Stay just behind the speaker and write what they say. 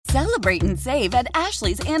Celebrate and save at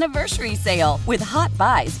Ashley's Anniversary Sale. With Hot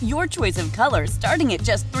Buys, your choice of colors starting at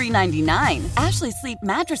just $3.99. Ashley Sleep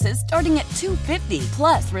mattresses starting at $2.50.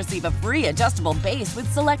 Plus, receive a free adjustable base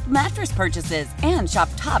with select mattress purchases. And shop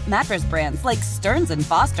top mattress brands like Stearns &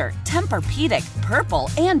 Foster, Tempur-Pedic, Purple,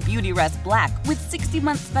 and Beautyrest Black with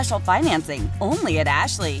 60-month special financing. Only at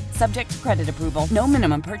Ashley. Subject to credit approval. No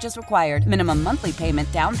minimum purchase required. Minimum monthly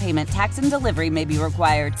payment, down payment, tax, and delivery may be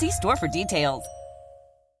required. See store for details.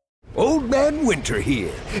 Old Man Winter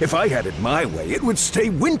here. If I had it my way, it would stay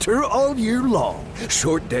winter all year long.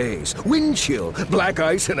 Short days, wind chill, black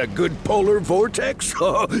ice, and a good polar vortex.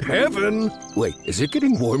 Oh, heaven. Wait, is it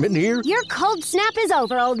getting warm in here? Your cold snap is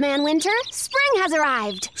over, Old Man Winter. Spring has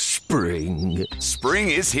arrived. Spring.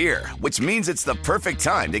 Spring is here, which means it's the perfect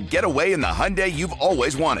time to get away in the Hyundai you've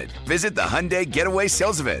always wanted. Visit the Hyundai Getaway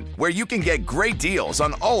Sales Event, where you can get great deals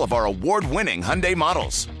on all of our award-winning Hyundai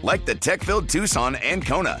models, like the tech-filled Tucson and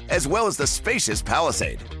Kona, as well as the spacious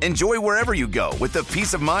Palisade. Enjoy wherever you go with the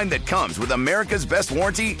peace of mind that comes with America's best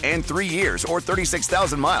warranty and 3 years or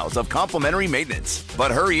 36,000 miles of complimentary maintenance.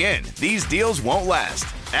 But hurry in, these deals won't last.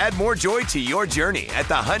 Add more joy to your journey at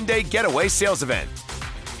the Hyundai Getaway Sales Event.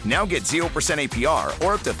 Now get 0% APR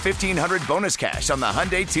or up to $1,500 bonus cash on the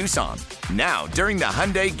Hyundai Tucson. Now, during the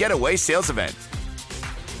Hyundai Getaway Sales Event.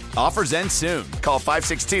 Offers end soon. Call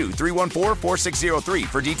 562-314-4603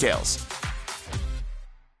 for details.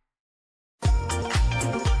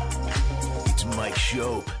 It's Mike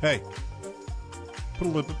Schopp. Hey, put a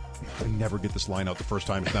little. I never get this line out the first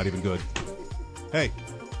time. It's not even good. Hey,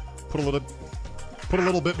 put a little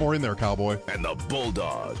bit more in there, cowboy. And the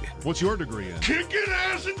Bulldog. What's your degree in? Kicking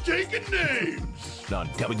ass and taking names. On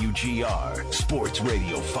WGR Sports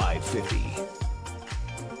Radio 550.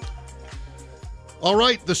 All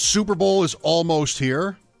right, the Super Bowl is almost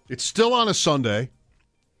here. It's still on a Sunday.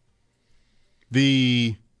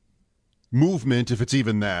 The movement, if it's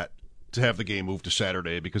even that, to have the game moved to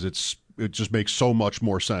Saturday because it just makes so much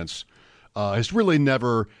more sense. Has really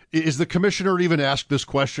never – is the commissioner even asked this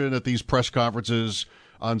question at these press conferences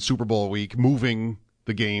on Super Bowl week, moving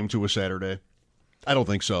the game to a Saturday? I don't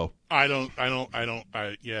think so. I've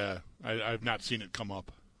not seen it come up.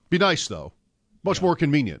 Be nice, though. Much more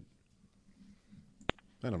convenient.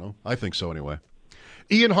 I don't know. I think so anyway.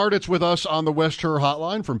 Ian Hartitz with us on the West Her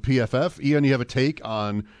Hotline from PFF. Ian, you have a take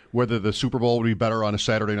on whether the Super Bowl would be better on a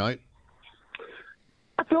Saturday night?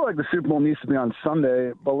 I feel like the Super Bowl needs to be on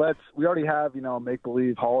Sunday, but we already have, a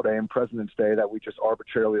make-believe holiday and President's Day that we just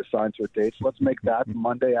arbitrarily assigned to a date. So let's make that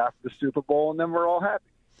Monday after the Super Bowl, and then we're all happy.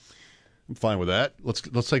 I'm fine with that.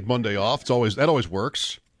 Let's take Monday off. That always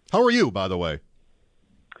works. How are you, by the way?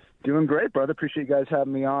 Doing great, brother. Appreciate you guys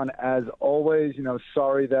having me on. As always,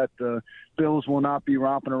 sorry that the Bills will not be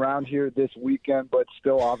romping around here this weekend, but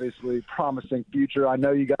still obviously promising future. I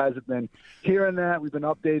know you guys have been hearing that. We've been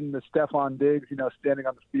updating the Stephon Diggs, standing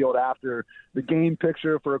on the field after the game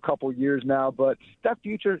picture for a couple years now, but that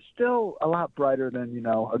future is still a lot brighter than,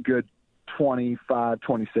 a good 25,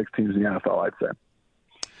 26 teams in the NFL, I'd say.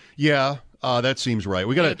 Yeah. That seems right.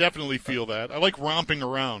 I definitely feel that. I like romping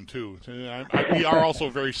around too. We are also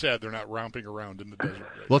very sad they're not romping around in the desert.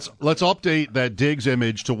 Let's update that Diggs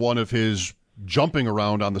image to one of his jumping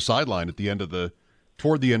around on the sideline at the end of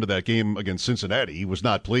toward the end of that game against Cincinnati. He was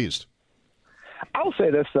not pleased. I'll say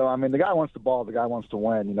this though. I mean, the guy wants the ball. The guy wants to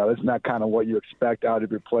win. Isn't that kind of what you expect out of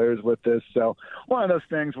your players with this? So one of those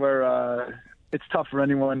things where. It's tough for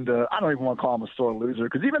anyone I don't even want to call him a sore loser,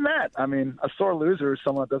 because even that, a sore loser is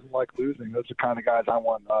someone that doesn't like losing. Those are the kind of guys I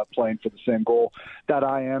want playing for the same goal that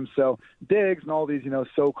I am. So Diggs and all these,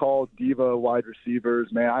 so-called diva wide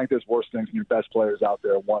receivers, man, I think there's worse things than your best players out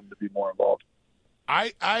there wanting to be more involved.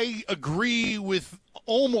 I agree with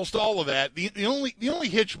almost all of that. The only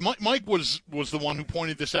hitch, Mike was the one who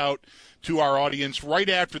pointed this out to our audience right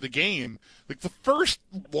after the game. Like the first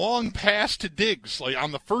long pass to Diggs, like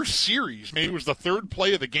on the first series, maybe it was the third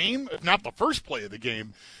play of the game, if not the first play of the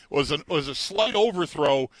game, was a slight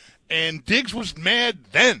overthrow, and Diggs was mad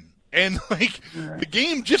then. And the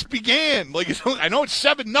game just began. I know it's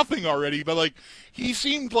 7-0 already, but he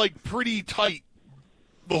seemed pretty tight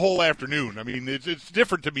the whole afternoon. It's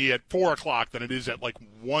different to me at 4:00 than it is at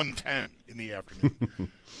 1:10 in the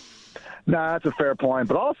afternoon. No, that's a fair point.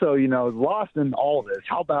 But also, lost in all of this,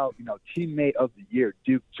 how about, teammate of the year,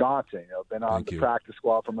 Duke Johnson, been on the practice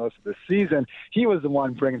squad for most of the season. He was the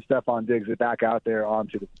one bringing Stephon Diggs back out there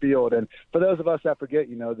onto the field. And for those of us that forget,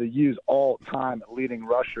 the U's all-time leading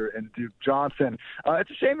rusher in Duke Johnson,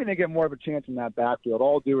 it's a shame he didn't get more of a chance in that backfield.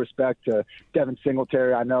 All due respect to Devin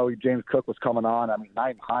Singletary. I know James Cook was coming on. I mean,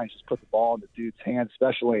 Nyheim Hines just put the ball in the dude's hands,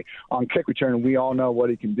 especially on kick return, and we all know what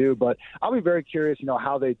he can do. But I'll be very curious,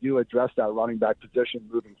 how they do address that running back position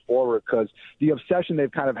moving forward, because the obsession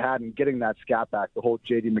they've kind of had in getting that scat back, the whole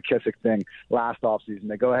J.D. McKissick thing last offseason,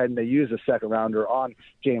 they go ahead and they use a second-rounder on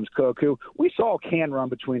James Cook, who we saw can run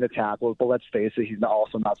between the tackles, but let's face it, he's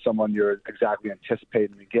also not someone you're exactly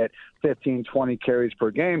anticipating to get 15, 20 carries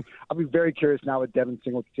per game. I'll be very curious now with Devin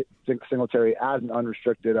Singletary as an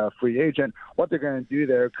unrestricted free agent, what they're going to do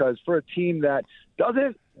there, because for a team that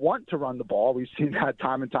doesn't want to run the ball, we've seen that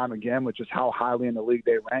time and time again, which is how highly in the league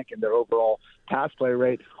they rank in their overall pass play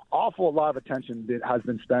rate. Awful lot of attention has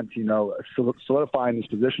been spent, solidifying this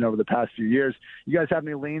position over the past few years. You guys have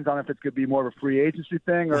any leans on if it's going to be more of a free agency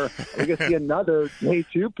thing, or are we going to see another day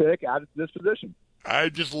 2 pick added to this position? I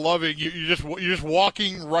just love it. You're just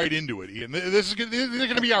walking right into it, Ian. These are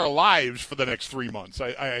going to be our lives for the next 3 months,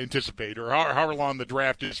 I anticipate, or however long the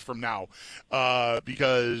draft is from now,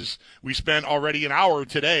 because we spent already an hour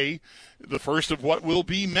today, the first of what will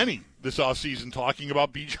be many this offseason, talking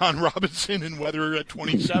about Bijan Robinson and whether at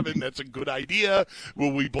 27 that's a good idea.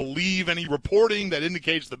 Will we believe any reporting that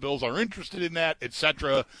indicates the Bills are interested in that,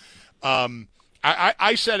 etc.?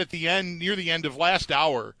 I said at the end, near the end of last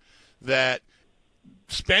hour, that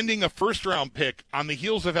spending a first-round pick on the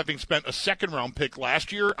heels of having spent a second-round pick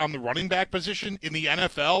last year on the running back position in the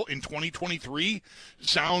NFL in 2023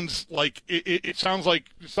 sounds like it sounds like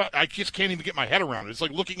I just can't even get my head around it. It's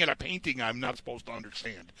like looking at a painting I'm not supposed to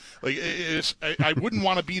understand. Like I wouldn't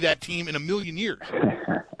want to be that team in a million years.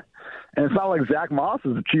 And it's not like Zach Moss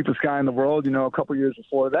is the cheapest guy in the world, a couple years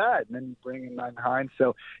before that, and then you bring in Nyheim Hines.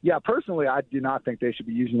 So, yeah, personally, I do not think they should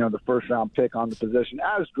be using the first-round pick on the position.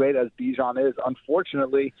 As great as Bijan is,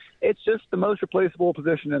 unfortunately, it's just the most replaceable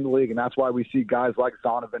position in the league, and that's why we see guys like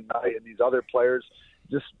Zonovan Knight and these other players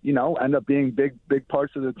just, end up being big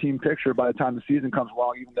parts of the team picture by the time the season comes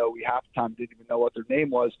along, even though we half the time didn't even know what their name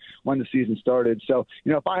was when the season started. So,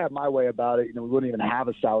 if I had my way about it, we wouldn't even have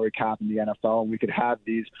a salary cap in the NFL, and we could have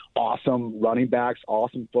these awesome running backs,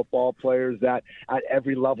 awesome football players that at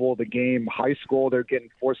every level of the game, high school, they're getting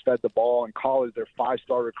force-fed the ball. In college, they're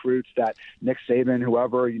 5-star recruits that Nick Saban,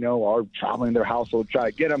 whoever, are traveling their household to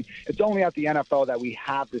try to get them. It's only at the NFL that we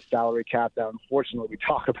have this salary cap that, unfortunately, we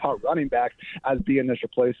talk about running backs as being this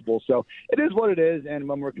replaceable. So it is what it is, and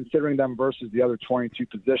when we're considering them versus the other 22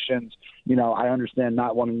 positions, I understand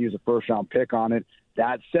not wanting to use a first-round pick on it.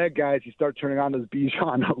 That said, guys, you start turning on those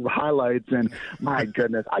Bijan highlights, and my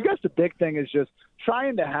goodness. I guess the big thing is just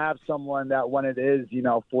trying to have someone that when it is,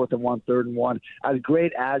 4th and 1, 3rd and 1, as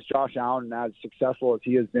great as Josh Allen and as successful as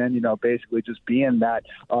he has been, basically just being that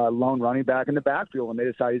lone running back in the backfield when they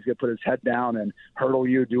decide he's going to put his head down and hurdle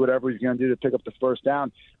you, do whatever he's going to do to pick up the first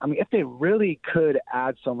down. I mean, if they really could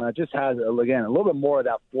add someone that just has, again, a little bit more of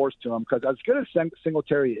that force to him, because as good as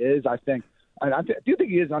Singletary is, I do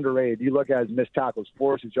think he is underrated. You look at his missed tackles,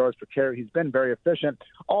 force, his yards per carry. He's been very efficient.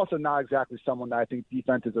 Also, not exactly someone that I think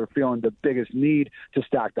defenses are feeling the biggest need to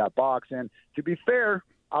stack that box. And to be fair,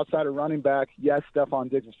 outside of running back, yes,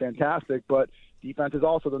 Stephon Diggs is fantastic, but defenses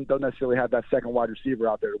also don't necessarily have that second wide receiver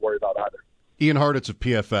out there to worry about either. Ian Hartitz of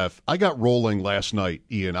PFF. I got rolling last night,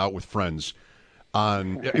 Ian, out with friends.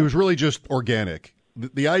 It was really just organic.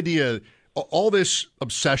 The idea. All this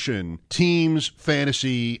obsession, teams,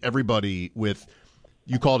 fantasy, everybody with,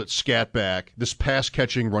 you called it scat back, this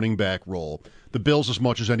pass-catching running back role. The Bills, as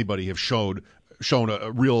much as anybody, have shown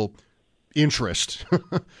a real interest,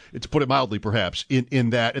 to put it mildly perhaps,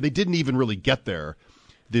 in that. And they didn't even really get there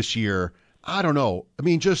this year. I don't know. I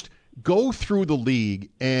mean, just go through the league,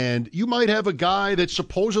 and you might have a guy that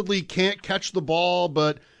supposedly can't catch the ball,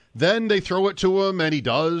 but then they throw it to him, and he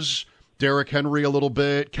does. Derrick Henry a little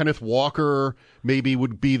bit. Kenneth Walker maybe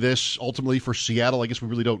would be this ultimately for Seattle. I guess we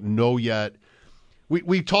really don't know yet.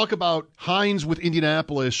 We talk about Hines with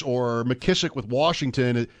Indianapolis or McKissick with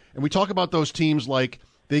Washington, and we talk about those teams like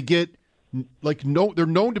they get they're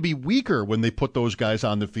known to be weaker when they put those guys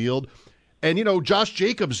on the field. And, Josh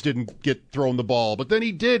Jacobs didn't get thrown the ball, but then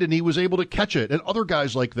he did, and he was able to catch it. And other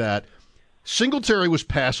guys like that. Singletary was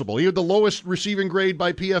passable. He had the lowest receiving grade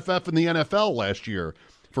by PFF in the NFL last year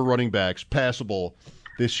for running backs, passable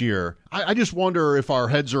this year. I just wonder if our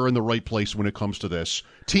heads are in the right place when it comes to this.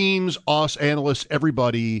 Teams, us, analysts,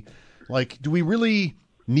 everybody, do we really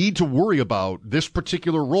need to worry about this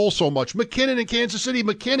particular role so much. McKinnon in Kansas City.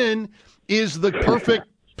 McKinnon is the perfect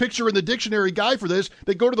picture in the dictionary guy for this.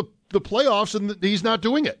 They go to the playoffs and he's not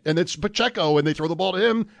doing it. And it's Pacheco and they throw the ball to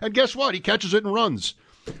him. And guess what? He catches it and runs.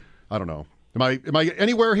 I don't know. Am I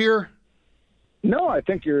anywhere here? No, I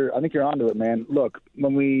think you're onto it, man. Look,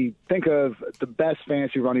 when we think of the best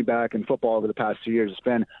fantasy running back in football over the past 2 years, it's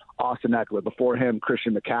been Austin Eckler. Before him,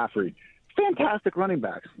 Christian McCaffrey. Fantastic running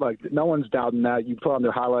backs. Like, no one's doubting that. You put on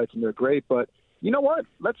their highlights and they're great, but you know what?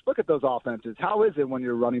 Let's look at those offenses. How is it when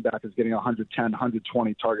your running back is getting 110,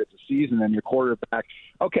 120 targets a season and your quarterback,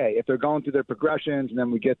 okay, if they're going through their progressions and then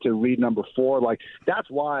we get to read number 4, like that's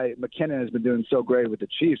why McKinnon has been doing so great with the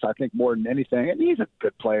Chiefs, I think more than anything. And he's a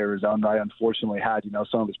good player in his own right. Unfortunately had,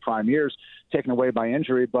 some of his prime years taken away by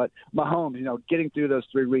injury. But Mahomes, getting through those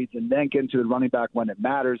 3 reads and then getting to the running back when it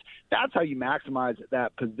matters, that's how you maximize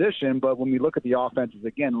that position. But when we look at the offenses,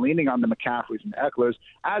 again, leaning on the McCaffreys and Ecklers,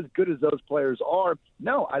 as good as those players are,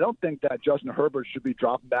 no, I don't think that Justin Herbert should be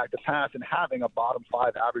dropping back to pass and having a bottom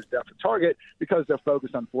 5 average depth of target because they're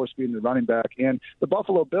focused on force feeding the running back. And the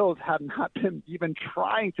Buffalo Bills have not been even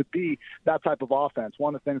trying to be that type of offense.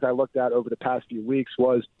 One of the things I looked at over the past few weeks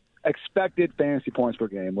was expected fantasy points per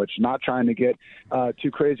game, which not trying to get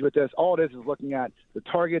too crazy with this. All it is looking at the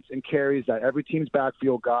targets and carries that every team's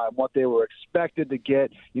backfield got and what they were expected to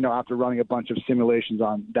get, after running a bunch of simulations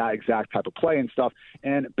on that exact type of play and stuff.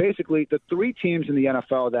 And basically the 3 teams in the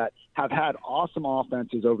NFL that have had awesome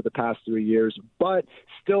offenses over the past 3 years, but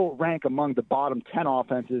still rank among the bottom 10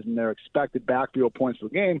 offenses in their expected backfield points per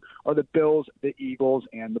game are the Bills, the Eagles,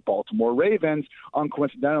 and the Baltimore Ravens.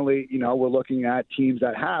 Uncoincidentally, we're looking at teams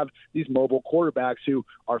that have these mobile quarterbacks who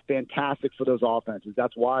are fantastic for those offenses.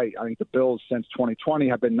 That's why I think the Bills since 2020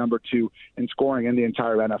 have been number 2 in scoring in the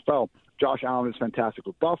entire NFL. Josh Allen is fantastic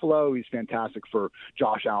for Buffalo. He's fantastic for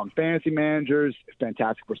Josh Allen fantasy managers,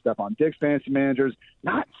 fantastic for Stephon Diggs fantasy managers.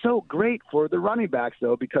 Not so great for the running backs,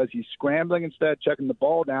 though, because he's scrambling instead, checking the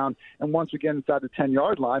ball down. And once we get inside the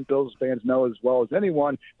 10-yard line, Bills fans know as well as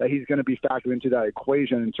anyone that he's going to be factored into that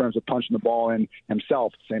equation in terms of punching the ball in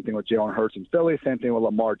himself. Same thing with Jalen Hurts in Philly, same thing with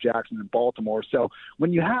Lamar Jackson in Baltimore. So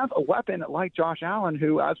when you have a weapon like Josh Allen,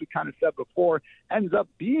 who, as we kind of said before, ends up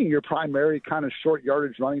being your primary kind of short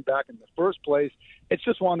yardage running back in the first place, it's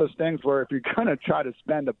just one of those things where if you're going to try to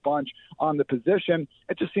spend a bunch on the position,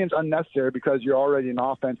 it just seems unnecessary because you're already an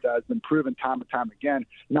offense that has been proven time and time again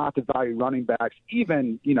not to value running backs.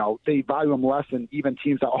 Even, they value them less than even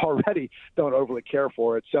teams that already don't overly care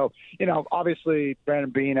for it. So, obviously Brandon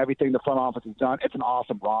Beane, everything the front office has done, it's an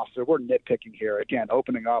awesome roster. We're nitpicking here. Again,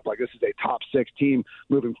 opening up like this is a top 6 team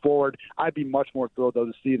moving forward. I'd be much more thrilled, though,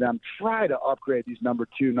 to see them try to upgrade these number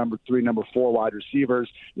 2, number 3, number 4 wide receivers,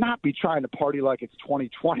 not be trying to party like it's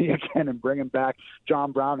 2020 again and bringing back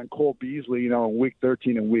John Brown and Cole Beasley, in week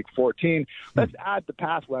 13 and week 14. Let's add the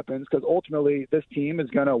pass weapons because ultimately this team is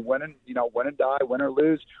going to win and die, win or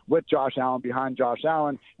lose with Josh Allen behind Josh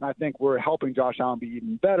Allen. And I think we're helping Josh Allen be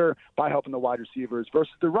even better by helping the wide receivers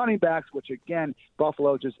versus the running backs, which again,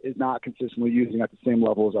 Buffalo just is not consistently using at the same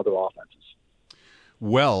level as other offenses.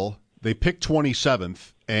 Well, they picked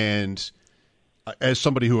 27th, and as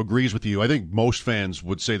somebody who agrees with you, I think most fans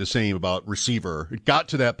would say the same about receiver. It got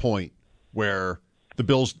to that point where the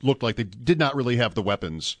Bills looked like they did not really have the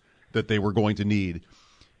weapons that they were going to need.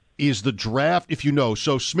 Is the draft,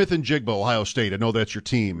 so Smith and Jigba, Ohio State, I know that's your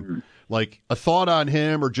team. Like a thought on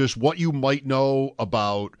him or just what you might know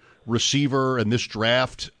about receiver and this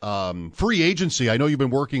draft? Free agency, I know you've been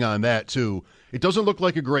working on that too. It doesn't look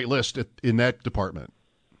like a great list in that department.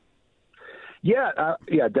 Yeah,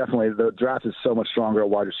 definitely. The draft is so much stronger at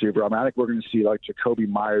wide receiver. I think we're going to see like Jacoby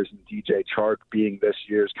Myers and DJ Chark being this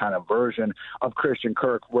year's kind of version of Christian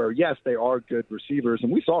Kirk, where, yes, they are good receivers.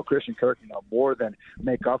 And we saw Christian Kirk, more than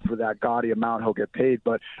make up for that gaudy amount he'll get paid.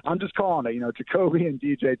 But I'm just calling it, Jacoby and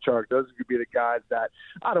DJ Chark, those are going to be the guys that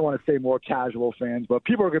I don't want to say more casual fans, but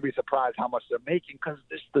people are going to be surprised how much they're making because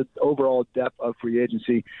the overall depth of free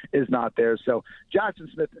agency is not there. So Jackson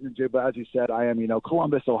Smith and Jigba, as you said, I am,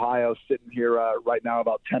 Columbus, Ohio, sitting here right now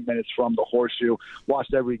about 10 minutes from the Horseshoe.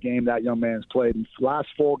 Watched every game that young man's played. In last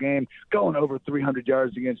full game, going over 300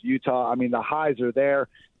 yards against Utah. I mean, the highs are there.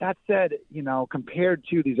 That said, compared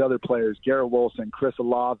to these other players, Garrett Wilson, Chris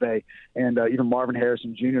Olave, and even Marvin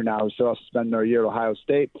Harrison Jr. now, who's still spending their year at Ohio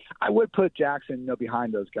State, I would put Jackson,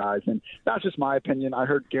 behind those guys. And that's just my opinion. I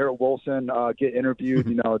heard Garrett Wilson get interviewed,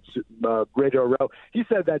 it's Radio Row. He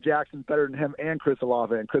said that Jackson's better than him and Chris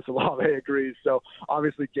Olave, and Chris Olave agrees. So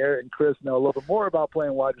obviously Garrett and Chris know a little bit more about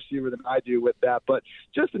playing wide receiver than I do with that. But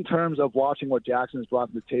just in terms of watching what Jackson has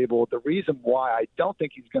brought to the table, the reason why I don't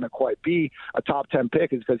think he's going to quite be a top 10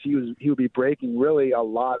 pick is because he would be breaking really a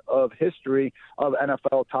lot of history of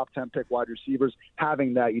NFL top 10 pick wide receivers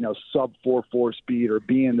having that, sub 4.4 speed or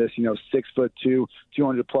being this, 6'2",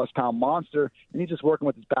 200+ pound monster. And he's just working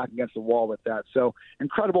with his back against the wall with that. So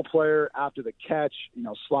incredible player after the catch,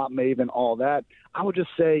 slot maven, all that. I would just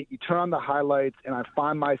say you turn on the highlights, and I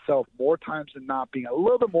find myself more times than not being a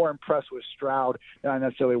little bit more impressed with Stroud than I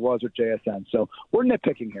necessarily was with JSN. So we're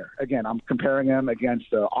nitpicking here. Again, I'm comparing him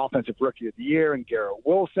against the Offensive Rookie of the Year and Garrett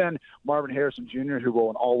Wilson, Marvin Harrison Jr., who will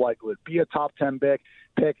in all likelihood be a top 10 pick,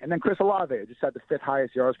 and then Chris Olave just had the 5th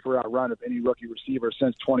highest yards per route run of any rookie receiver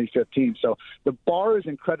since 2015. So the bar is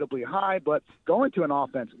incredibly high, but going to an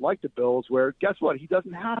offense like the Bills where, guess what, he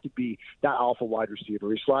doesn't have to be that alpha wide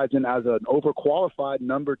receiver. He slides in as an overqualified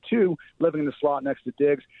number 2, living in the slot next to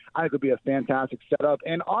Diggs. I think it would be a fantastic setup.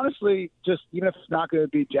 And honestly, just even if it's not going to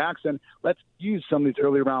be Jackson, let's use some of these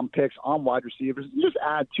early round picks on wide receivers and just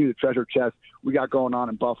add to the treasure chest we got going on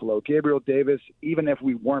in Buffalo. Gabriel Davis, even if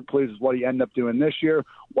we weren't pleased with what he ended up doing this year,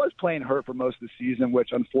 was playing hurt for most of the season, which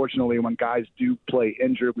unfortunately when guys do play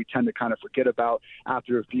injured, we tend to kind of forget about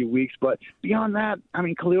after a few weeks. But beyond that,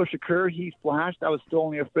 Khalil Shakur, he flashed. That was still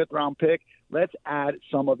only a 5th-round pick. Let's add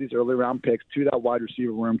some of these early round picks to that wide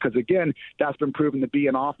receiver room because, again, that's been proven to be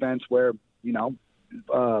an offense where, 10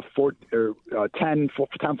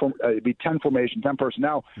 formation, 10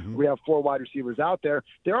 personnel. Mm-hmm. We have 4 wide receivers out there.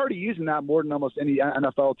 They're already using that more than almost any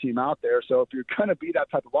NFL team out there. So if you're going to be that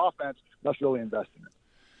type of offense, let's really invest in it.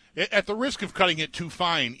 At the risk of cutting it too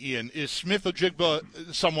fine, Ian, is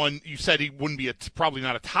Smith-Njigba someone you said he wouldn't be probably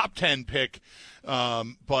not a top 10 pick,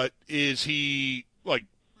 but is he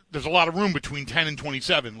there's a lot of room between 10 and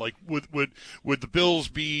 27. Would the Bills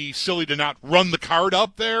be silly to not run the card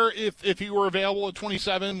up there if he were available at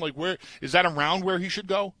 27? Where is that around where he should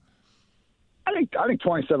go? I think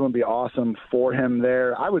 27 would be awesome for him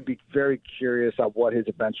there. I would be very curious at what his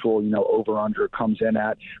eventual, over-under comes in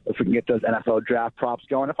at if we can get those NFL draft props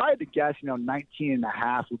going. If I had to guess,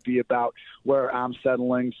 19.5 would be about where I'm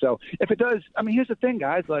settling. So if it does, here's the thing,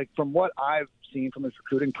 guys. From what I've seen from his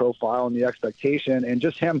recruiting profile and the expectation and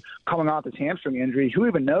just him coming off his hamstring injury, who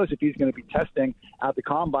even knows if he's going to be testing at the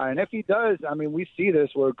combine. And if he does, we see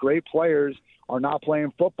this where great players are not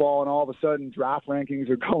playing football and all of a sudden draft rankings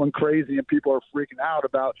are going crazy and people are freaking out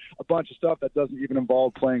about a bunch of stuff that doesn't even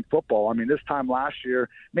involve playing football. This time last year,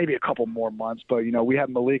 maybe a couple more months, but, we had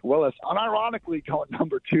Malik Willis unironically going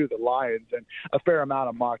number 2 to the Lions and a fair amount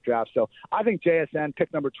of mock drafts. So I think JSN,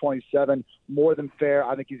 pick number 27, more than fair.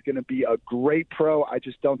 I think he's going to be a great pro. I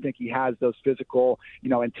just don't think he has those physical,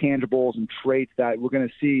 intangibles and traits that we're going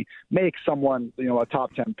to see make someone, a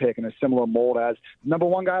top 10 pick in a similar mold as number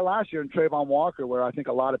 1 guy last year in Trayvon Walker, where I think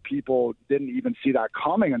a lot of people didn't even see that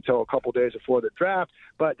coming until a couple days before the draft.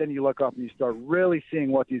 But then you look up and you start really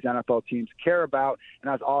seeing what these NFL teams care about.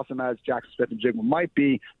 And as awesome as Jackson Smith-Njigba might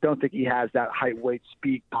be, don't think he has that height, weight,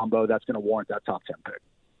 speed combo that's going to warrant that top 10 pick.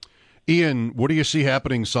 Ian, what do you see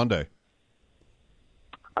happening Sunday?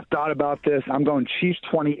 I've thought about this. I'm going Chiefs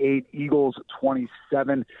 28, Eagles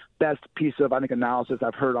 27. Best piece of, analysis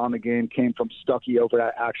I've heard on the game came from Stuckey over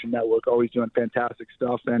at Action Network, always doing fantastic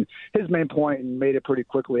stuff. And his main point, and made it pretty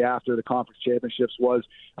quickly after the conference championships, was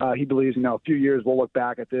he believes, a few years we'll look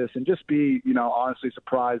back at this and just be, honestly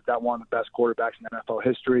surprised that one of the best quarterbacks in NFL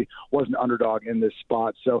history was an underdog in this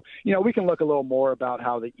spot. So, we can look a little more about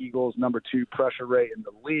how the Eagles' number 2 pressure rate in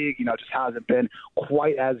the league, just hasn't been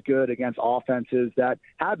quite as good against offenses that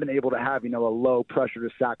have been able to have, a low pressure to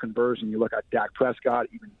sack conversion. You look at Dak Prescott,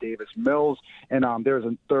 even Davis Mills, and there's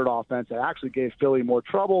a third offense that actually gave Philly more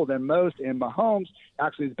trouble than most, and Mahomes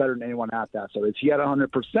actually is better than anyone at that. So is he at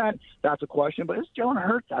 100%? That's a question, but is Jalen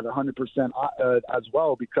Hurts at 100% as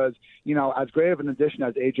well? Because, as great of an addition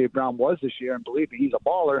as A.J. Brown was this year, and believe me, he's a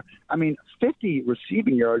baller, 50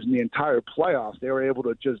 receiving yards in the entire playoffs. They were able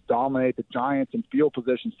to just dominate the Giants in field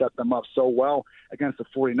position, set them up so well against the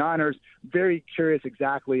 49ers. Very curious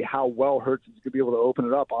exactly how well Hurts is going to be able to open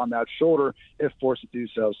it up on that shoulder if forced to do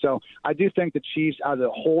so. So I do think the Chiefs as a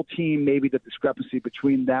whole team, maybe the discrepancy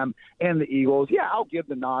between them and the Eagles, I'll give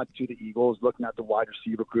the nod to the Eagles looking at the wide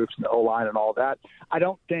receiver groups and the O-line and all that. I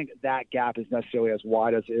don't think that gap is necessarily as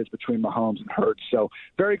wide as it is between Mahomes and Hurts. So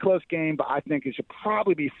very close game, but I think it should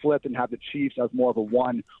probably be flipped and have the Chiefs as more of a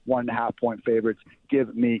 1.5 point favorites.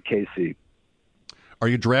 Give me KC. Are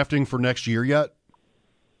you drafting for next year yet?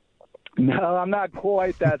 No, I'm not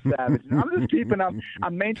quite that savage. I'm just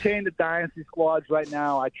I'm maintaining the dynasty squads right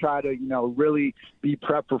now. I try to, really be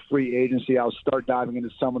prepped for free agency. I'll start diving into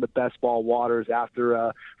some of the best ball waters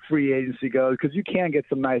after free agency goes, because you can get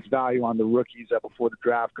some nice value on the rookies before the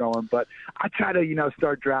draft going. But I try to,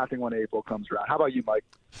 start drafting when April comes around. How about you, Mike?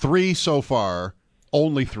 3 so far.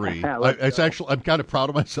 Only 3. I'm kind of proud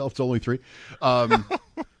of myself. It's only 3.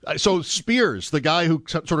 So Spears, the guy who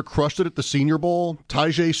sort of crushed it at the Senior Bowl,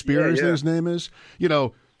 Tyjae Spears, his name is.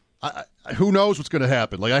 Who knows what's going to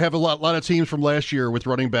happen? Like, I have a lot of teams from last year with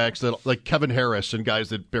running backs that, like Kevin Harris and guys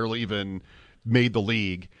that barely even made the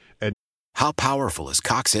league. And how powerful is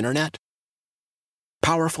Cox Internet?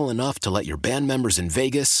 Powerful enough to let your band members in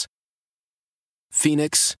Vegas,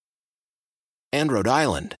 Phoenix, and Rhode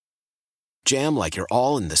Island jam like you're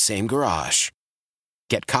all in the same garage.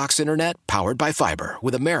 Get Cox Internet powered by fiber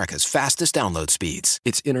with America's fastest download speeds.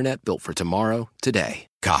 It's internet built for tomorrow, today.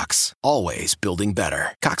 Cox, always building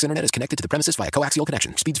better. Cox Internet is connected to the premises via coaxial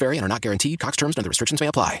connection. Speeds vary and are not guaranteed. Cox terms and other restrictions may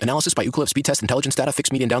apply. Analysis by Ookla Speed Test Intelligence Data.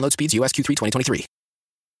 Fixed median download speeds. US Q3 2023.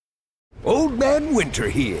 Old Man Winter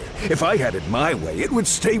here. If I had it my way, it would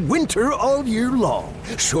stay winter all year long.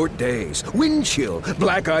 Short days, wind chill,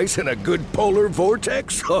 black ice, and a good polar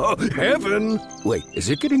vortex. Oh, heaven. Wait,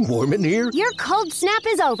 is it getting warm in here? Your cold snap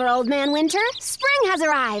is over, Old Man Winter. Spring has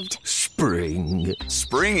arrived. Spring.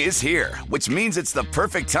 Spring is here, which means it's the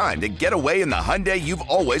perfect time to get away in the Hyundai you've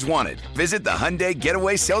always wanted. Visit the Hyundai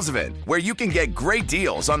Getaway Sales Event, where you can get great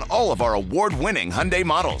deals on all of our award-winning Hyundai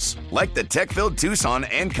models, like the tech-filled Tucson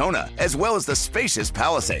and Kona, as well as the spacious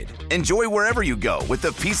Palisade. Enjoy wherever you go with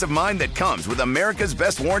the peace of mind that comes with America's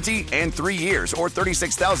best warranty and 3 years or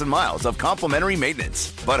 36,000 miles of complimentary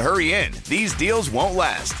maintenance. But hurry in, these deals won't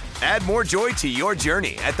last. Add more joy to your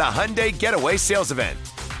journey at the Hyundai Getaway Sales Event.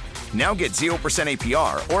 Now get 0%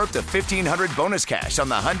 APR or up to $1,500 bonus cash on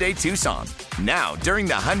the Hyundai Tucson. Now, during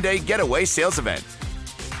the Hyundai Getaway Sales Event.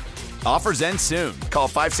 Offers end soon. Call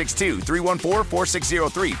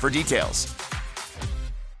 562-314-4603 for details.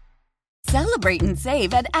 Celebrate and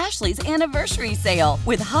save at Ashley's Anniversary Sale.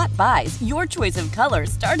 With Hot Buys, your choice of colors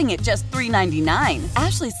starting at just $3.99.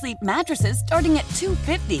 Ashley Sleep mattresses starting at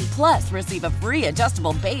 $2.50. Plus, receive a free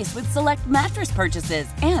adjustable base with select mattress purchases.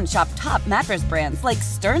 And shop top mattress brands like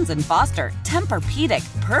Stearns & Foster,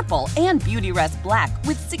 Tempur-Pedic, Purple, and Beautyrest Black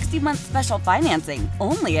with 60-month special financing.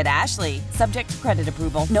 Only at Ashley. Subject to credit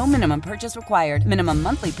approval. No minimum purchase required. Minimum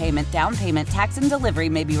monthly payment, down payment, tax, and delivery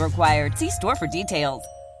may be required. See store for details.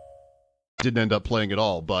 Didn't end up playing at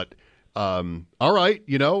all, but all right,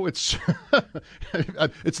 it's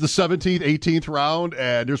it's the 17th, 18th round,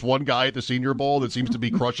 and there's one guy at the Senior Bowl that seems to be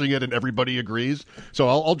crushing it, and everybody agrees. So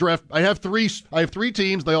I'll draft. I have three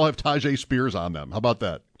teams. They all have Tyjae Spears on them. How about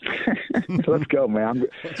that? Let's go, man.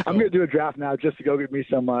 I'm going to do a draft now just to go get me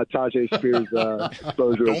some Tyjae Spears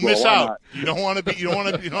exposure. Don't miss out. You don't want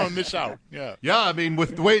to miss out. Yeah. Yeah. I mean,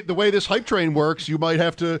 with the way this hype train works, you might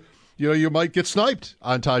have to. You might get sniped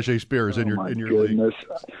on Tyjae Spears in your league.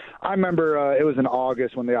 I remember it was in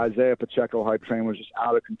August when the Isaiah Pacheco hype train was just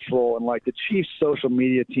out of control, and the Chiefs social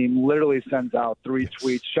media team literally sends out 3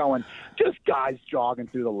 tweets showing just guys jogging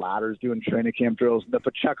through the ladders doing training camp drills. The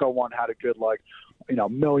Pacheco one had a good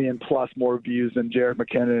million plus more views than Jerick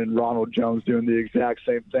McKinnon and Ronald Jones doing the exact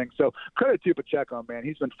same thing. So credit to Pacheco, man.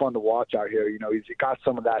 He's been fun to watch out here. He's got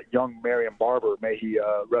some of that young Marion Barber, may he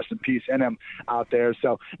rest in peace, in him out there.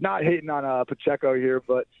 So not hating on Pacheco here,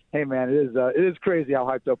 but hey, man, it is crazy how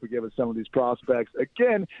hyped up we get with some of these prospects.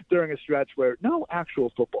 Again, during a stretch where no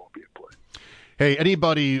actual football being played. Hey,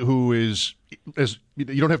 anybody who is you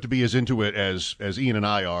don't have to be as into it as Ian and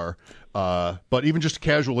I are, but even just a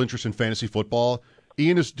casual interest in fantasy football,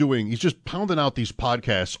 Ian he's just pounding out these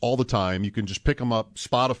podcasts all the time. You can just pick them up,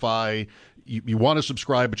 Spotify. You want to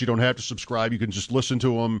subscribe, but you don't have to subscribe. You can just listen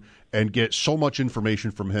to him and get so much information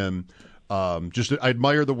from him. I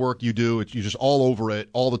admire the work you do. You're just all over it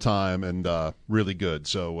all the time and really good.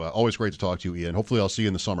 So always great to talk to you, Ian. Hopefully I'll see you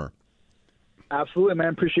in the summer. Absolutely,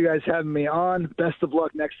 man. Appreciate you guys having me on. Best of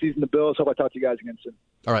luck next season, the Bills. Hope I talk to you guys again soon.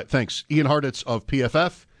 All right, thanks. Ian Hartitz of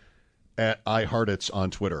PFF at iHartitz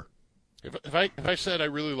on Twitter. If I said I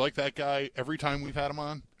really like that guy every time we've had him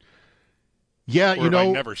on? Yeah,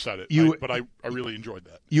 I never said it, but I really enjoyed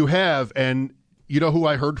that. You have, and you know who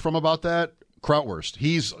I heard from about that? Krautwurst.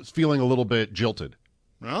 He's feeling a little bit jilted.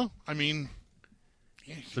 Well, I mean...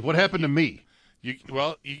 What happened to me? You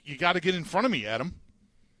got to get in front of me, Adam.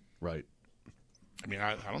 Right. I mean,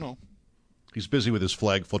 I don't know. He's busy with his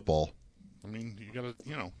flag football. I mean, you got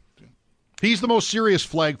to, He's the most serious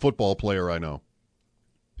flag football player I know.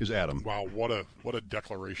 is Adam. Wow, what a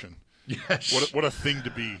declaration. Yes. What a thing to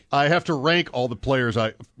be. I have to rank all the players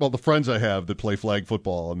the friends I have that play flag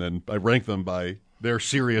football, and then I rank them by their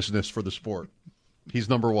seriousness for the sport. He's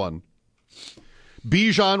number one.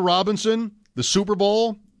 Bijan Robinson, the Super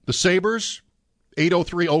Bowl, the Sabres,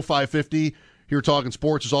 803-0550. Here talking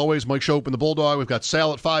sports as always. Mike Schopp and the Bulldog. We've got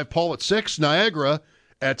Sal at 5, Paul at 6, Niagara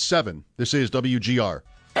at 7. This is WGR.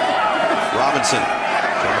 Robinson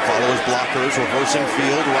trying to follow his blockers, reversing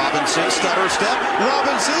field. Robinson, stutter step.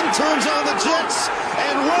 Robinson turns on the Jets,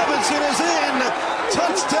 and Robinson is in.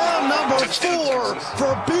 Touchdown number 4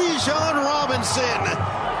 for Bijan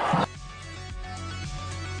Robinson.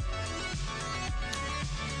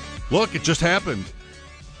 Look, it just happened.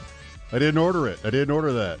 I didn't order it. I didn't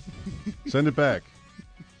order that. Send it back.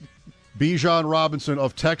 Bijan Robinson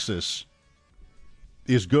of Texas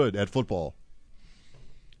is good at football.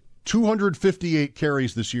 258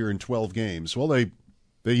 carries this year in 12 games. Well, they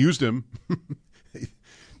used him.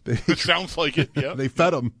 It sounds like it, yeah. They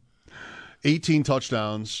fed him. 18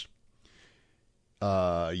 touchdowns.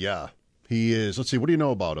 Yeah. He is, let's see, what do you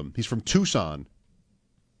know about him? He's from Tucson.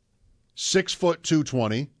 6 foot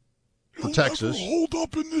 220 for He'll Texas. never hold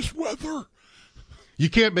up in this weather. You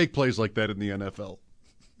can't make plays like that in the NFL.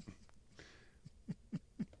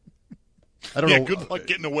 I don't know. Good luck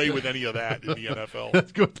getting away with any of that in the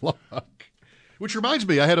NFL. Good luck. Which reminds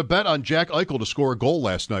me, I had a bet on Jack Eichel to score a goal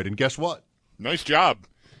last night, and guess what? Nice job.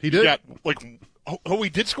 He did. He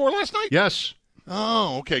did score last night? Yes.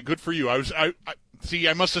 Oh, okay. Good for you. I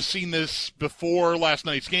must have seen this before last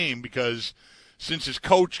night's game because since his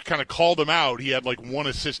coach kind of called him out, he had like 1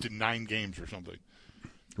 assist in 9 games or something.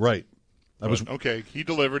 Right. Okay. He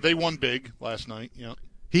delivered. They won big last night. Yeah.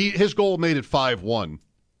 His goal made it 5-1.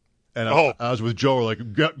 And I was with Joe, like,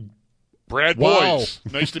 Brad wow. Boys,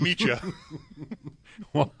 nice to meet you.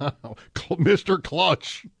 Wow. Mr.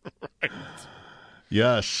 Clutch. Right.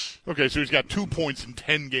 Yes. Okay, so he's got 2 points in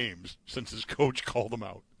 10 games since his coach called him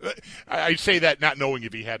out. I say that not knowing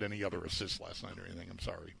if he had any other assists last night or anything. I'm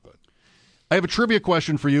sorry. But I have a trivia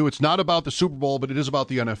question for you. It's not about the Super Bowl, but it is about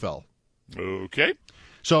the NFL. Okay.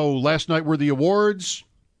 So last night were the awards.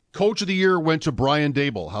 Coach of the Year went to Brian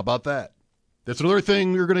Daboll. How about that? That's another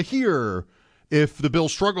thing you're going to hear if the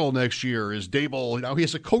Bills struggle next year is Daboll. Now he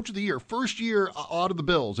has a Coach of the Year, first year out of the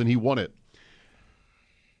Bills, and he won it.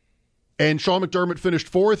 And Sean McDermott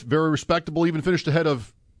finished 4th, very respectable, even finished ahead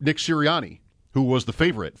of Nick Sirianni, who was the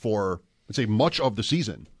favorite for, let's say, much of the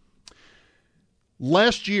season.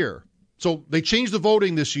 Last year, so they changed the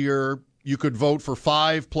voting this year. You could vote for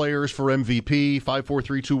 5 players for MVP, 5, 4,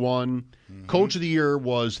 3, 2, 1. Mm-hmm. Coach of the Year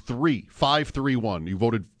was 3, 5, 3, 1. You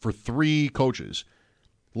voted for 3 coaches.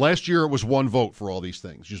 Last year, it was 1 vote for all these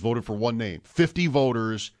things. You just voted for 1 name. 50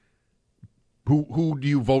 voters. Who do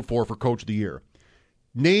you vote for Coach of the Year?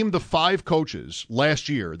 Name the 5 coaches last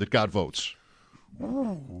year that got votes.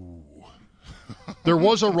 Ooh. There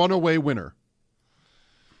was a runaway winner.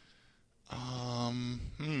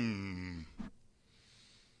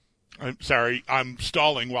 I'm sorry. I'm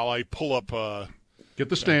stalling while I pull up. Get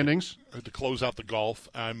the standings. To close out the golf.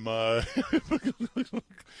 I'm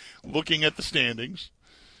looking at the standings.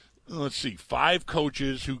 Let's see. 5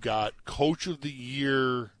 coaches who got Coach of the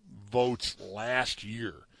Year votes last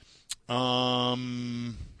year. Well,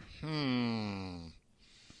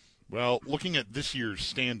 looking at this year's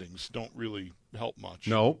standings don't really help much.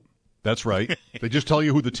 No, that's right. They just tell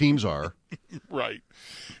you who the teams are. Right.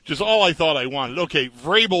 Just all I thought I wanted. Okay,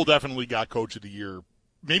 Vrabel definitely got Coach of the Year.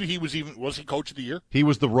 Maybe he was he Coach of the Year? He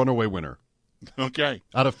was the runaway winner. Okay.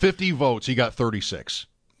 Out of 50 votes, he got 36.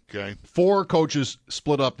 Okay. 4 coaches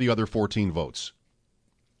split up the other 14 votes.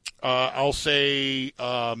 I'll say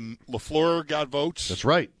LaFleur got votes. That's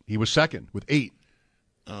right. He was second with 8.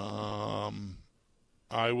 I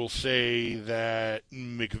will say that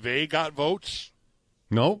McVay got votes.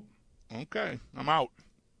 No. Okay. I'm out.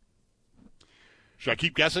 Should I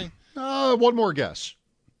keep guessing? One more guess.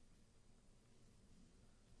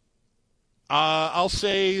 I'll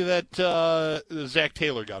say that Zach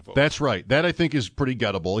Taylor got votes. That's right. That, I think, is pretty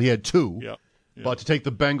gettable. He had 2. Yeah. But to take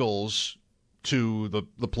the Bengals to the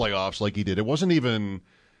playoffs like he did, it wasn't even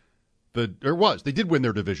they did win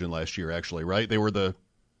their division last year, actually, right? They were they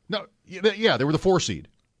were the 4 seed.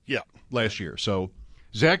 Yeah. Last year. So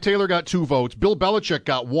Zach Taylor got 2 votes. Bill Belichick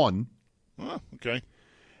got 1. Oh, okay.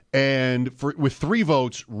 And with 3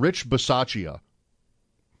 votes, Rich Bisaccia.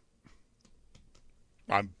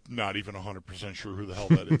 I'm not even 100% sure who the hell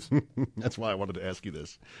that is. That's why I wanted to ask you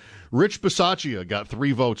this. Rich Bisaccia got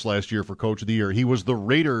 3 votes last year for Coach of the Year. He was the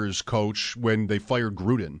Raiders coach when they fired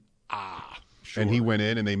Gruden. Sure. And he went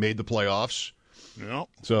in and they made the playoffs. Yeah.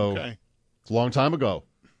 So okay. It's a long time ago.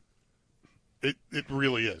 It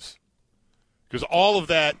really is. Because all of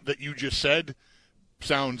that you just said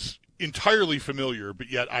sounds entirely familiar, but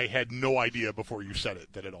yet I had no idea before you said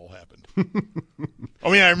it that it all happened. I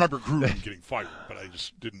mean, I remember Gruden getting fired, but I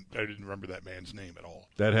didn't remember that man's name at all.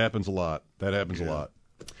 That happens a lot. A lot.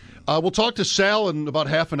 We'll talk to Sal in about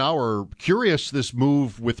half an hour. Curious, this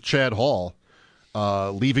move with Chad Hall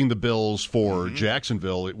leaving the Bills for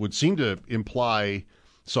Jacksonville. It would seem to imply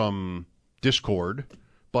some discord,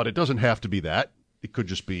 but it doesn't have to be that. It could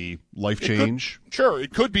just be life change.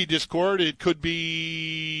 It could be discord. It could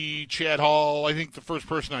be Chad Hall. I think the first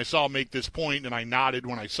person I saw make this point, and I nodded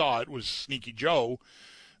when I saw it, was Sneaky Joe.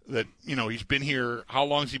 That, he's been here. How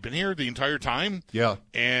long has he been here? The entire time? Yeah.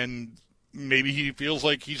 And maybe he feels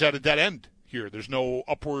like he's at a dead end here. There's no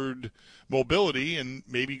upward mobility, and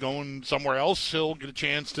maybe going somewhere else, he'll get a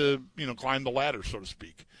chance to, climb the ladder, so to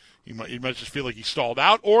speak. He might just feel like he stalled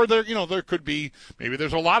out, or there could be, maybe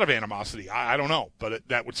there's a lot of animosity. I don't know, but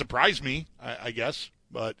that would surprise me, I guess.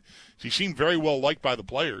 But he seemed very well liked by the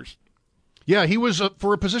players. Yeah, he was,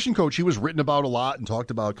 for a position coach, he was written about a lot and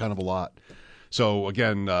talked about kind of a lot. So,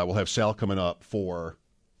 again, we'll have Sal coming up for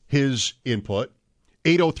his input.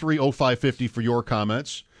 803-0550 for your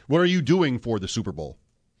comments. What are you doing for the Super Bowl?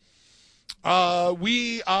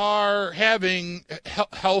 We are having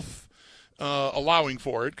health allowing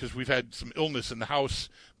for it because we've had some illness in the house,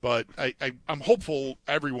 but I'm hopeful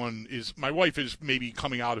everyone is. My wife is maybe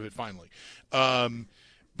coming out of it finally.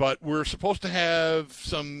 But we're supposed to have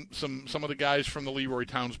some of the guys from the Leroy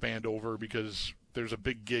Towns band over because there's a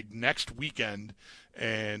big gig next weekend,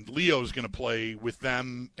 and Leo's going to play with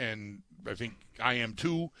them, and I think I am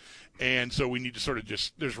too. And so we need to sort of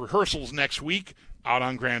there's rehearsals next week out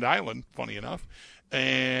on Grand Island, funny enough.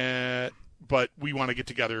 But we want to get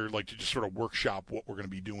together to just sort of workshop what we're going to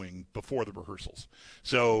be doing before the rehearsals.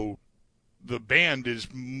 So the band is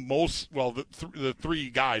the three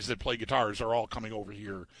guys that play guitars are all coming over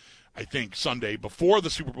here, I think, Sunday before the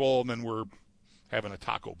Super Bowl, and then we're having a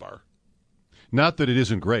taco bar. Not that it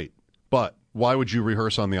isn't great, but why would you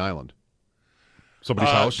rehearse on the island?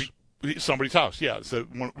 Somebody's house? Somebody's house, yeah. So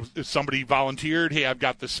somebody volunteered, hey, I've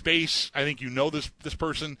got the space. I think this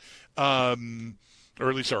person, or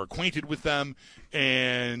at least are acquainted with them.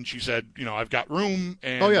 And she said, I've got room,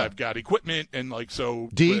 and I've got equipment, and so.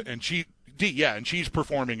 D? And and she's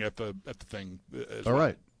performing at the thing as well. All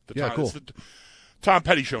right. Cool. It's the Tom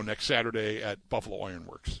Petty Show next Saturday at Buffalo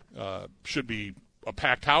Ironworks. Should be a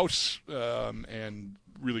packed house and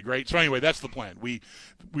really great. So anyway, that's the plan. We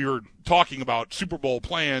were talking about Super Bowl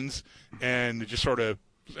plans, and it just sort of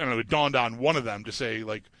it dawned on one of them to say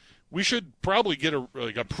we should probably get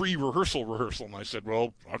a pre-rehearsal rehearsal. And I said,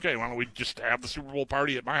 well, okay, why don't we just have the Super Bowl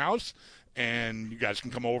party at my house, and you guys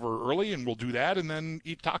can come over early, and we'll do that, and then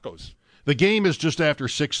eat tacos. The game is just after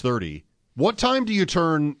 6:30. What time do you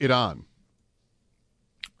turn it on?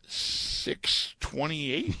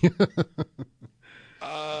 6:28.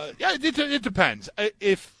 Yeah, it depends.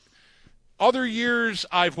 If other years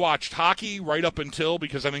I've watched hockey right up until,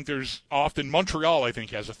 because I think there's often Montreal, I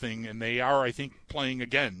think, has a thing, and they are, I think, playing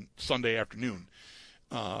again Sunday afternoon,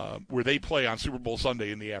 where they play on Super Bowl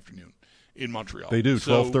Sunday in the afternoon in Montreal. They do,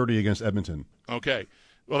 12:30 against Edmonton. Okay.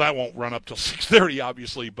 Well, that won't run up till 6:30,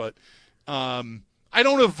 obviously, but I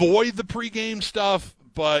don't avoid the pregame stuff,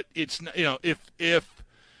 but it's,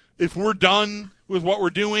 if we're done with what we're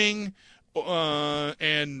doing,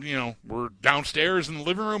 and we're downstairs in the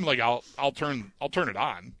living room, I'll turn it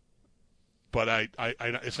on. But I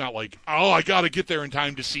it's not like, I got to get there in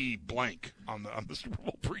time to see blank on the Super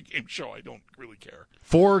Bowl pregame show. I don't really care.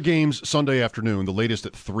 4 games Sunday afternoon, the latest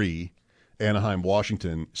at 3, Anaheim,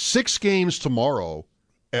 Washington. 6 games tomorrow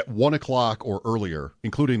at 1 o'clock or earlier,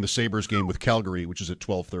 including the Sabres game with Calgary, which is at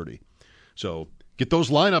 12:30. So get those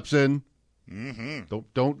lineups in. Mm-hmm.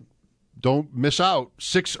 Don't miss out.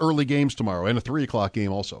 6 early games tomorrow and a 3 o'clock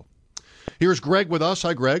game also. Here's Greg with us.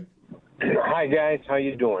 Hi, Greg. Hi, guys. How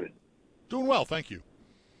you doing? Doing well, thank you.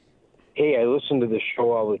 Hey, I listen to the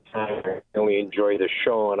show all the time. I really enjoy the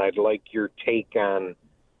show, and I'd like your take on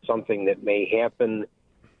something that may happen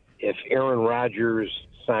if Aaron Rodgers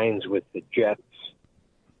signs with the Jets.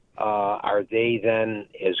 Are they then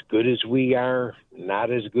as good as we are,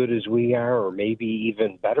 not as good as we are, or maybe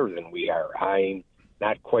even better than we are? I'm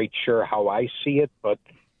not quite sure how I see it, but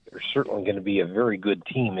they're certainly going to be a very good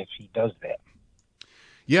team if he does that.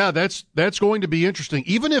 Yeah, that's going to be interesting.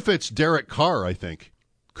 Even if it's Derek Carr, I think,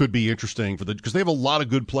 could be interesting because they have a lot of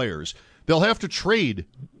good players. They'll have to trade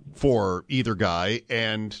for either guy,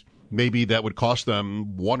 and maybe that would cost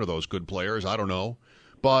them one of those good players. I don't know.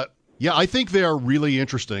 But, yeah, I think they are really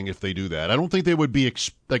interesting if they do that. I don't think they would be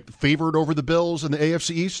favored over the Bills in the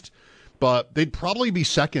AFC East, but they'd probably be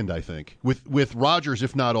second, I think, with Rodgers,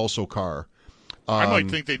 if not also Carr. I might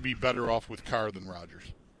think they'd be better off with Carr than Rodgers.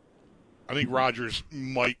 I think Rodgers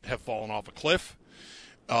might have fallen off a cliff.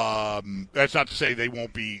 That's not to say they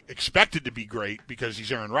won't be expected to be great because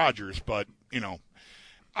he's Aaron Rodgers, but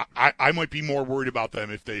I might be more worried about them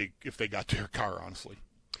if they got Derek Carr, honestly.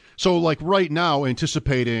 So, like right now,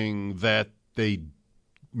 anticipating that they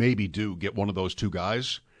maybe do get one of those two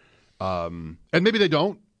guys, and maybe they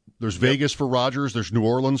don't. There's Vegas for Rodgers. There's New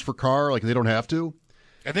Orleans for Carr. Like they don't have to.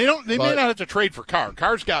 And they may not have to trade for Carr.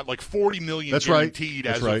 Carr's got like $40 million guaranteed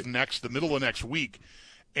as of the middle of next week.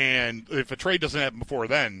 And if a trade doesn't happen before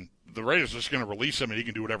then, the Raiders are just going to release him and he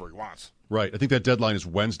can do whatever he wants. Right. I think that deadline is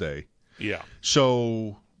Wednesday. Yeah.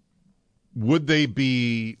 So would they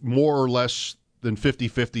be more or less than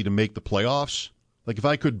 50-50 to make the playoffs? Like if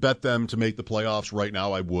I could bet them to make the playoffs right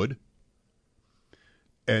now, I would.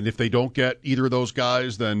 And if they don't get either of those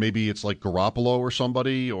guys, then maybe it's like Garoppolo or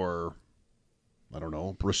somebody, or I don't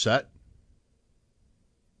know, Brissett.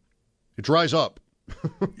 It dries up.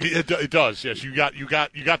 It does. Yes, you got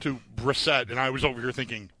to Brissett, and I was over here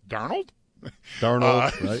thinking Darnold,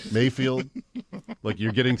 right? Mayfield. Like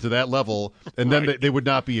you're getting to that level, and then they would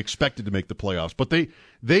not be expected to make the playoffs. But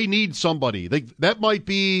they need somebody. That might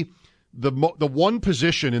be the one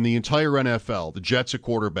position in the entire NFL, the Jets at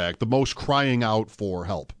quarterback, the most crying out for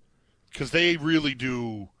help. Because they really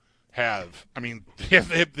do have, they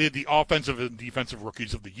have the offensive and defensive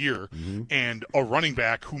rookies of the year, and a running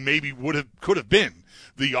back who maybe could have been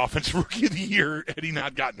the offensive rookie of the year had he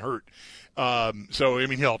not gotten hurt. So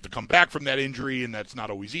he'll have to come back from that injury, and that's not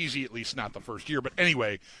always easy, at least not the first year. But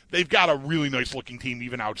anyway, they've got a really nice-looking team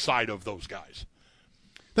even outside of those guys.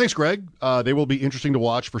 Thanks, Greg. They will be interesting to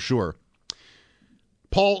watch for sure.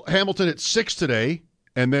 Paul Hamilton at 6 today,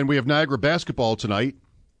 and then we have Niagara basketball tonight.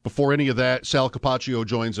 Before any of that, Sal Capaccio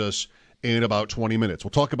joins us in about 20 minutes.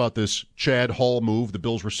 We'll talk about this Chad Hall move. The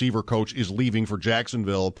Bills receiver coach is leaving for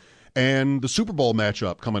Jacksonville, and the Super Bowl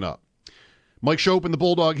matchup coming up. Mike Shope and the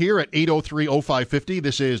Bulldog here at 803-0550.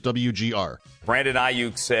 This is WGR. Brandon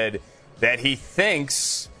Ayuk said that he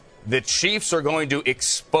thinks the Chiefs are going to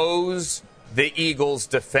expose the Eagles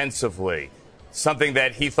defensively, something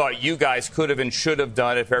that he thought you guys could have and should have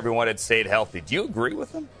done if everyone had stayed healthy. Do you agree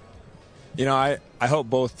with him? I hope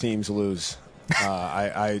both teams lose.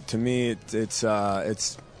 To me,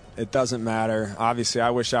 it doesn't matter. Obviously,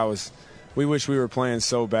 we wish we were playing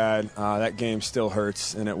so bad. That game still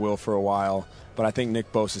hurts, and it will for a while. But I think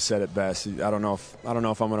Nick Bosa said it best. I don't know if I'm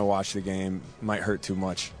going to watch the game. It might hurt too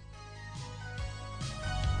much.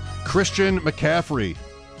 Christian McCaffrey.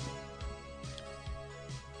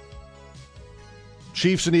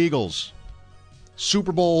 Chiefs and Eagles.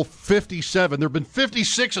 Super Bowl 57. There have been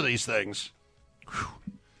 56 of these things. Whew.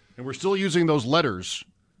 And we're still using those letters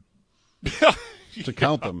to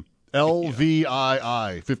count them.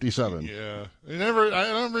 LVII 57. Yeah. I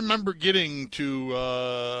don't remember getting to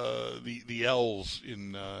the L's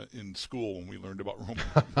in school when we learned about Roman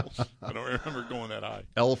numerals. I don't remember going that high.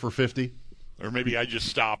 L for 50. Or maybe I just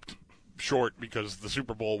stopped short because the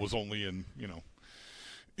Super Bowl was only in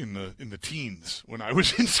the teens when I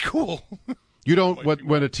was in school. You don't,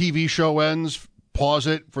 when a TV show ends, pause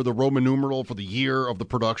it for the Roman numeral for the year of the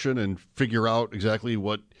production and figure out exactly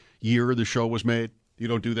what year the show was made? You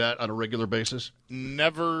don't do that on a regular basis?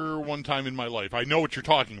 Never one time in my life. I know what you're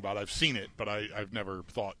talking about. I've seen it, but I've never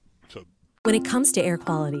thought to. When it comes to air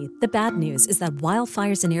quality, the bad news is that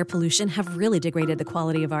wildfires and air pollution have really degraded the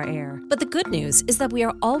quality of our air. But the good news is that we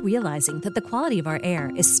are all realizing that the quality of our air,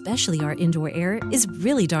 especially our indoor air, is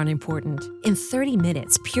really darn important. In 30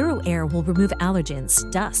 minutes, Puro Air will remove allergens,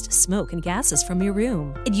 dust, smoke, and gases from your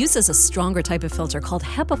room. It uses a stronger type of filter called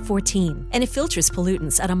HEPA 14, and it filters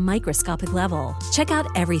pollutants at a microscopic level. Check out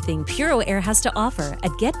everything Puro Air has to offer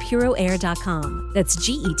at getpuroair.com. That's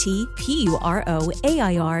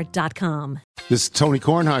GETPUROAIR.com. This is Tony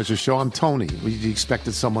Kornheiser's show. I'm Tony. You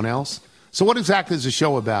expected someone else? So what exactly is the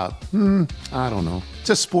show about? I don't know. It's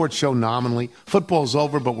a sports show nominally. Football's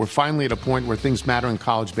over, but we're finally at a point where things matter in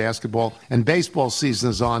college basketball, and baseball season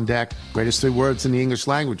is on deck. Greatest 3 words in the English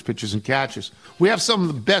language, pitchers and catchers. We have some of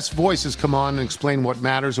the best voices come on and explain what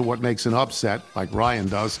matters or what makes an upset, like Ryan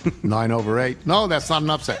does. 9/8. No, that's not an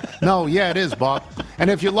upset. No, yeah, it is, Bob. And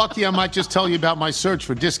if you're lucky, I might just tell you about my search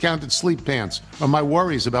for discounted sleep pants or my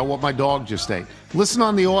worries about what my dog just ate. Listen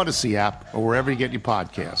on the Odyssey app or wherever you get your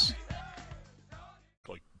podcasts.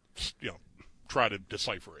 Try to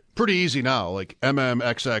decipher it. Pretty easy now, like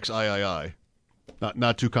MMXXIII.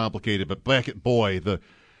 Not too complicated, but back at the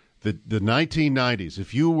 1990s,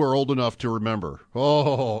 if you were old enough to remember,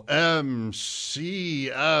 MCM.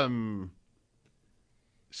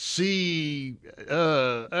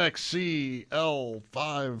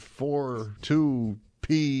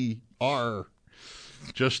 XCL542PR.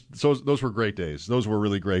 Just so those were great days. Those were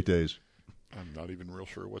really great days. I'm not even real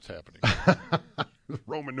sure what's happening.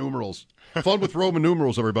 Roman numerals. Fun with Roman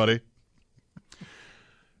numerals, everybody.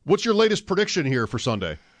 What's your latest prediction here for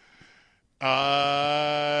Sunday?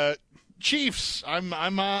 Chiefs. I'm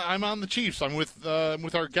on the Chiefs. I'm with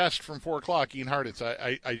our guest from 4:00, Ian Hartitz.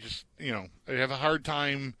 I just I have a hard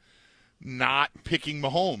time not picking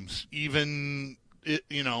Mahomes, even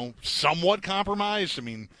somewhat compromised. I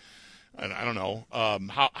mean, I don't know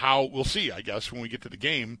how we'll see. I guess when we get to the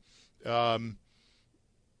game,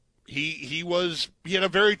 he had a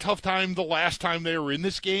very tough time the last time they were in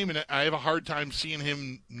this game, and I have a hard time seeing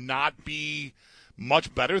him not be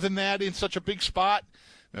much better than that in such a big spot.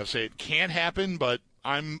 I'll say it can't happen, but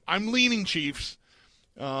I'm leaning Chiefs.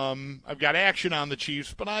 I've got action on the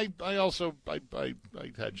Chiefs, but I also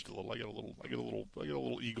hedged a little. I get a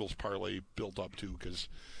little Eagles parlay built up too because,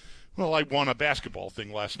 well, I won a basketball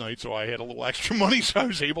thing last night, so I had a little extra money, so I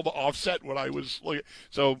was able to offset what I was looking.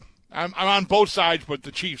 So I'm on both sides, but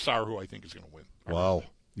the Chiefs are who I think is going to win. Wow,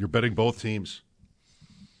 you're betting both teams.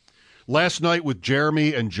 Last night with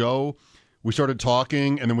Jeremy and Joe, we started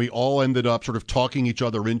talking, and then we all ended up sort of talking each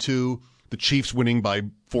other into the Chiefs winning by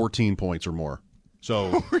 14 points or more.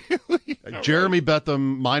 So really? Jeremy bet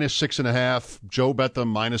them -6.5. Joe bet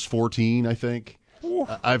them -14, I think.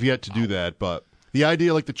 I've yet to do that, but the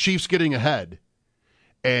idea, like the Chiefs getting ahead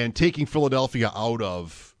and taking Philadelphia out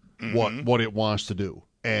of what it wants to do.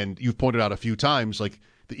 And you've pointed out a few times, like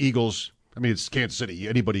the Eagles, I mean, it's Kansas City.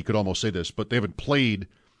 Anybody could almost say this, but they haven't played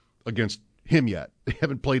against him yet. They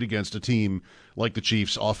haven't played against a team like the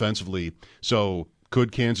Chiefs offensively. So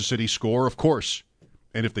could Kansas City score? Of course.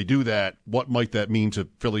 And if they do that, what might that mean to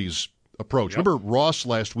Philly's approach? Yep. Remember Ross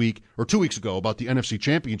last week or 2 weeks ago about the NFC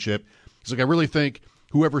Championship? He's like, I really think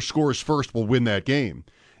whoever scores first will win that game.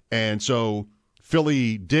 And so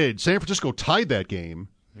Philly did. San Francisco tied that game.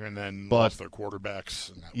 And then lost their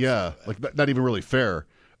quarterbacks. And not even really fair.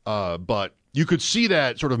 But you could see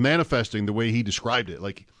that sort of manifesting the way he described it.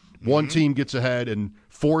 Like one team gets ahead and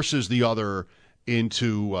forces the other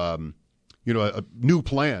into a new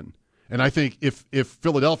plan. And I think if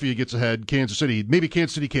Philadelphia gets ahead, Kansas City, maybe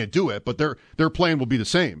Kansas City can't do it, but their plan will be the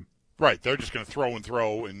same. Right. They're just going to throw,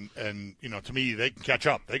 and to me, they can catch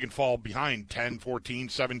up. They can fall behind 10, 14,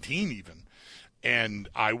 17 even. And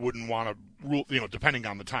I wouldn't want to rule, depending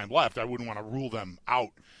on the time left, I wouldn't want to rule them out.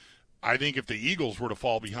 I think if the Eagles were to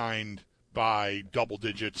fall behind by double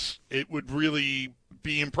digits, it would really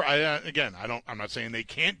be again, I'm not saying they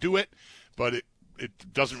can't do it, but it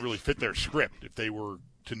doesn't really fit their script if they were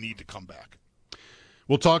to need to come back.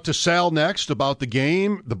 We'll talk to Sal next about the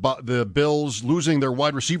game, the Bills losing their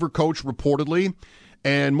wide receiver coach reportedly,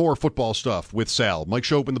 and more football stuff with Sal. Mike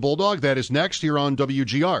Schopp and the Bulldog, that is next here on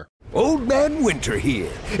WGR. Old Man Winter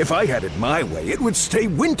here. If I had it my way, it would stay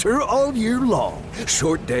winter all year long.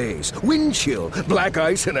 Short days, wind chill, black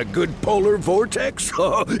ice, and a good polar vortex.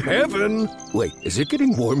 Oh, heaven. Wait, is it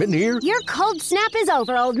getting warm in here? Your cold snap is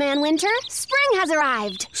over, Old Man Winter. Spring has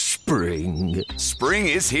arrived. Spring. Spring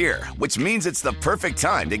is here, which means it's the perfect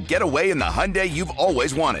time to get away in the Hyundai you've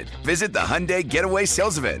always wanted. Visit the Hyundai Getaway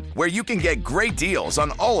Sales Event, where you can get great deals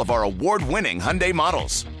on all of our award-winning Hyundai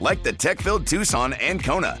models, like the tech-filled Tucson and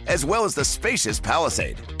Kona, as well as the spacious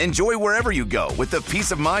Palisade. Enjoy wherever you go with the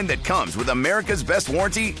peace of mind that comes with America's best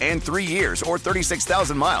warranty and 3 years or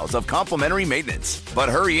 36,000 miles of complimentary maintenance. But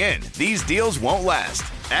hurry in, these deals won't last.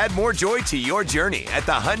 Add more joy to your journey at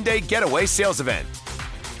the Hyundai Getaway Sales Event.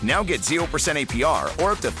 Now get 0% APR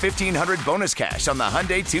or up to $1,500 bonus cash on the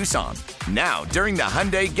Hyundai Tucson. Now, during the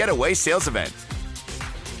Hyundai Getaway Sales Event.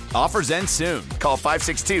 Offers end soon. Call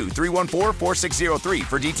 562-314-4603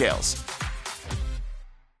 for details.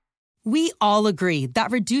 We all agree that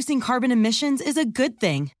reducing carbon emissions is a good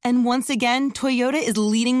thing. And once again, Toyota is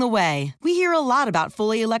leading the way. We hear a lot about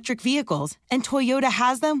fully electric vehicles, and Toyota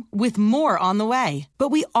has them with more on the way. But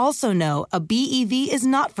we also know a BEV is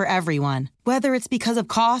not for everyone, whether it's because of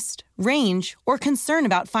cost, range, or concern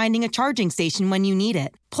about finding a charging station when you need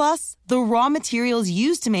it. Plus, the raw materials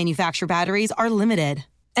used to manufacture batteries are limited.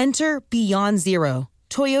 Enter Beyond Zero,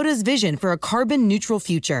 Toyota's vision for a carbon-neutral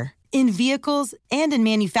future. In vehicles and in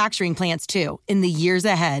manufacturing plants, too, in the years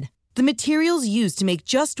ahead. The materials used to make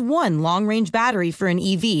just one long-range battery for an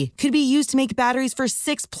EV could be used to make batteries for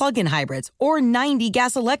 6 plug-in hybrids or 90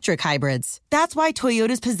 gas-electric hybrids. That's why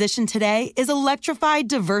Toyota's position today is electrified,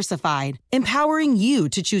 diversified, empowering you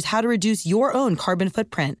to choose how to reduce your own carbon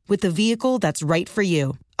footprint with the vehicle that's right for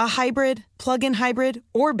you. A hybrid, plug-in hybrid,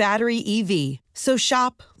 or battery EV. So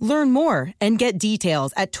shop, learn more, and get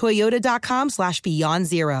details at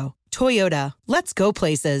toyota.com/beyond0. Toyota, let's go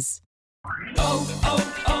places.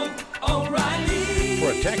 O'Reilly.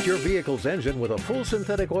 Protect your vehicle's engine with a full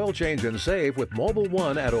synthetic oil change and save with Mobil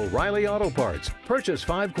 1 at O'Reilly Auto Parts. Purchase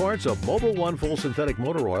 5 quarts of Mobil 1 full synthetic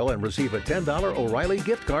motor oil and receive a $10 O'Reilly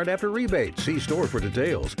gift card after rebate. See store for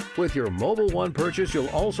details. With your Mobil 1 purchase, you'll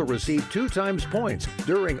also receive 2 times points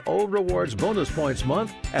during O Rewards Bonus Points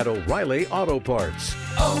Month at O'Reilly Auto Parts.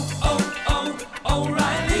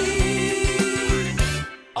 O'Reilly.